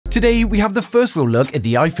Today, we have the first real look at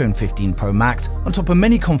the iPhone 15 Pro Max on top of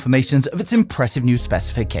many confirmations of its impressive new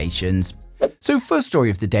specifications. So first story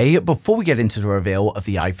of the day, before we get into the reveal of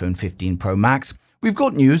the iPhone 15 Pro Max, we've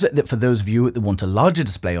got news that for those of you that want a larger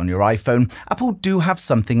display on your iPhone, Apple do have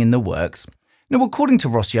something in the works. Now, according to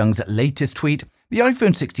Ross Young's latest tweet, the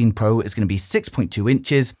iPhone 16 Pro is going to be 6.2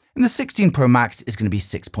 inches and the 16 Pro Max is going to be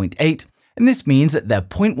 6.8, and this means that they're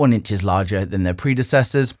 0.1 inches larger than their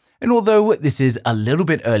predecessors. And although this is a little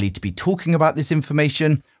bit early to be talking about this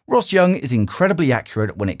information, Ross Young is incredibly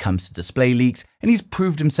accurate when it comes to display leaks, and he's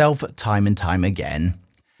proved himself time and time again.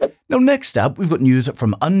 Now next up, we've got news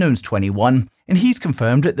from Unknowns21, and he's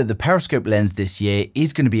confirmed that the periscope lens this year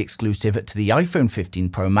is going to be exclusive to the iPhone 15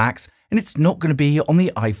 Pro Max, and it's not going to be on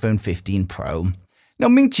the iPhone 15 Pro. Now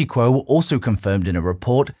Ming-Chi Kuo also confirmed in a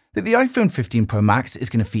report that the iPhone 15 Pro Max is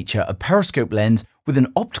going to feature a periscope lens with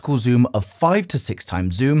an optical zoom of 5 to 6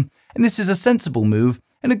 times zoom, and this is a sensible move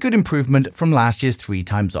and a good improvement from last year's 3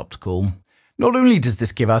 times optical. Not only does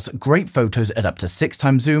this give us great photos at up to 6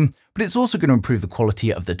 times zoom, but it's also going to improve the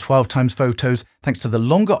quality of the 12 times photos thanks to the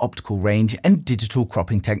longer optical range and digital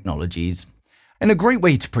cropping technologies. And a great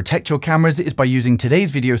way to protect your cameras is by using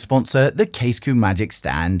today's video sponsor, the Case-Q Magic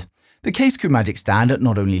Stand. The Case-Q Magic Stand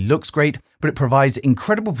not only looks great, but it provides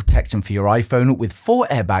incredible protection for your iPhone with 4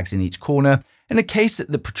 airbags in each corner and a case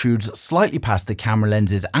that protrudes slightly past the camera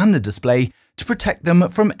lenses and the display to protect them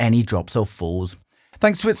from any drops or falls.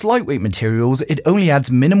 Thanks to its lightweight materials, it only adds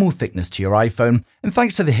minimal thickness to your iPhone, and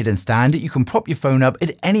thanks to the hidden stand, you can prop your phone up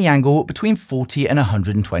at any angle between 40 and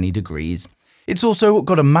 120 degrees. It's also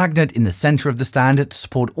got a magnet in the center of the stand to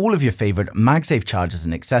support all of your favorite MagSafe chargers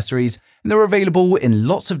and accessories, and they're available in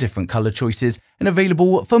lots of different color choices and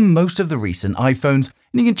available for most of the recent iPhones,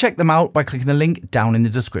 and you can check them out by clicking the link down in the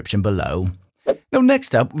description below. Now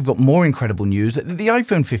next up, we've got more incredible news that the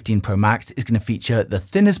iPhone 15 Pro Max is going to feature the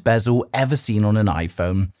thinnest bezel ever seen on an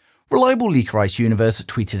iPhone. Reliable Leaker Ice Universe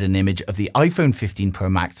tweeted an image of the iPhone 15 Pro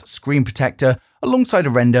Max screen protector alongside a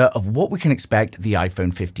render of what we can expect the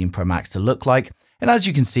iPhone 15 Pro Max to look like, and as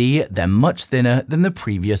you can see, they're much thinner than the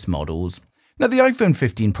previous models. Now the iPhone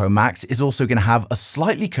 15 Pro Max is also going to have a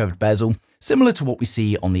slightly curved bezel, similar to what we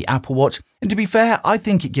see on the Apple Watch, and to be fair, I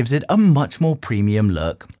think it gives it a much more premium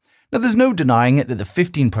look. Now there's no denying that the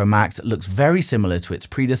 15 Pro Max looks very similar to its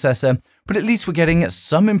predecessor, but at least we're getting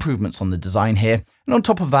some improvements on the design here, and on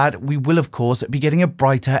top of that, we will of course be getting a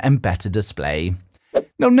brighter and better display.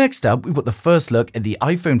 Now next up, we've got the first look at the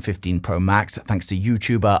iPhone 15 Pro Max thanks to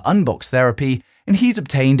YouTuber Unbox Therapy, and he's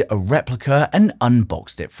obtained a replica and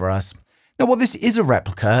unboxed it for us. Now while this is a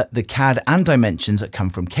replica, the CAD and dimensions come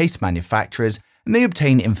from case manufacturers, and they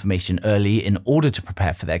obtain information early in order to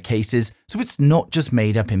prepare for their cases, so it's not just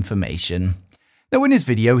made up information. Now in his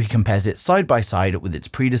video, he compares it side by side with its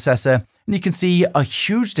predecessor, and you can see a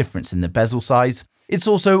huge difference in the bezel size. It's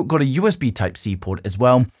also got a USB Type-C port as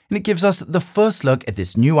well, and it gives us the first look at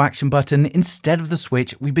this new action button instead of the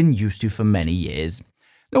switch we've been used to for many years.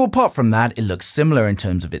 Now apart from that, it looks similar in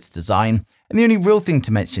terms of its design, and the only real thing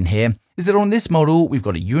to mention here is that on this model, we've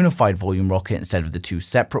got a unified volume rocket instead of the 2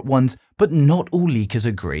 separate ones, but not all leakers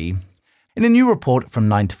agree. In a new report from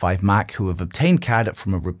 9to5Mac, who have obtained CAD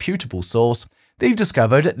from a reputable source, they've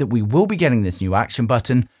discovered that we will be getting this new action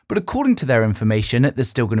button, but according to their information, there's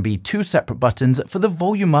still going to be 2 separate buttons for the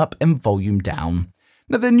volume up and volume down.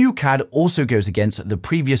 Now the new CAD also goes against the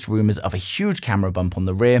previous rumors of a huge camera bump on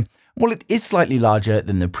the rear, and while it is slightly larger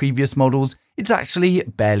than the previous models, it's actually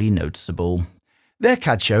barely noticeable. Their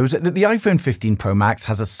CAD shows that the iPhone 15 Pro Max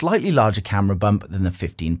has a slightly larger camera bump than the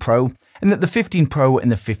 15 Pro, and that the 15 Pro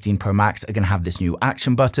and the 15 Pro Max are going to have this new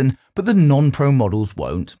action button, but the non-Pro models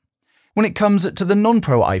won't. When it comes to the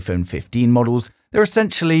non-Pro iPhone 15 models, they're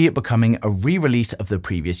essentially becoming a re-release of the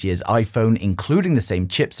previous year's iPhone, including the same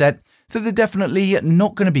chipset, so they're definitely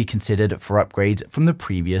not going to be considered for upgrades from the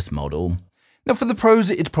previous model. Now for the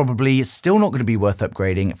Pros, it's probably still not going to be worth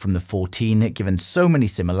upgrading from the 14 given so many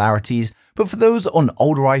similarities, but for those on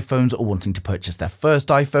older iPhones or wanting to purchase their first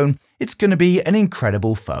iPhone, it's going to be an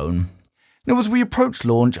incredible phone. Now as we approach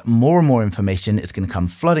launch, more and more information is going to come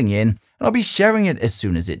flooding in, and I'll be sharing it as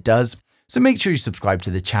soon as it does, so make sure you subscribe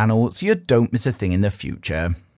to the channel so you don't miss a thing in the future.